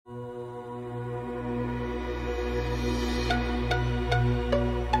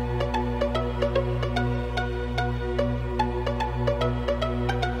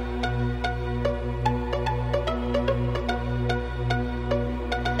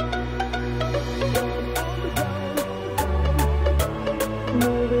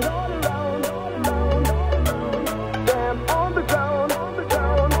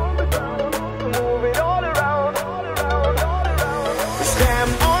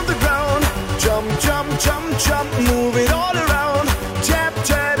jump, move it all around. Tap,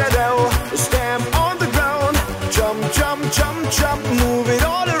 ta-da-do, stamp on the ground. Jump, jump, jump, jump, move it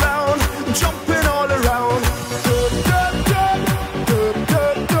all around. Jumping all around.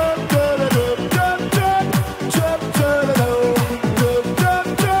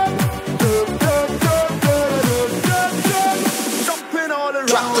 Jumping all around.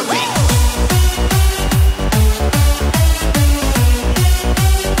 Drop the beat.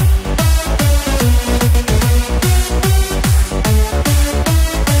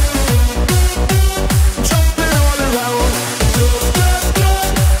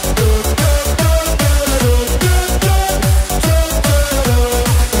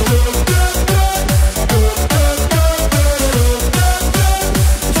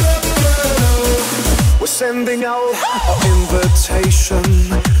 Sending out our invitation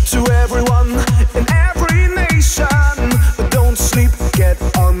to everyone in every nation. Don't sleep, get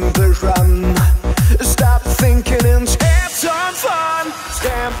on the run. Stop thinking and have some fun.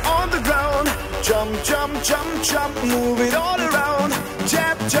 Stamp on the ground. Jump, jump, jump, jump, move it all around.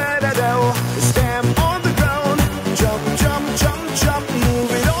 Tap, ta-da-do. Stamp on the ground. Jump, jump, jump, jump,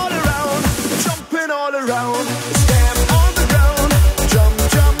 move it all around. Jumping all around. Stamp on the ground. Jump,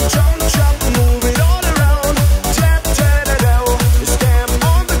 jump, jump, jump, move it all around. Tap, ta-da-do. Stamp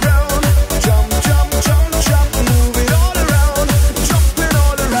on the ground. Jump, jump, jump, jump, move it all around. Jumping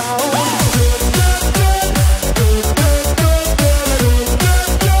all around.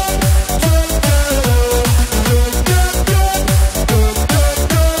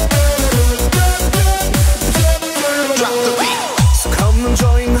 Drop the beat. So come and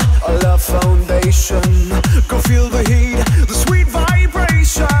join our love foundation.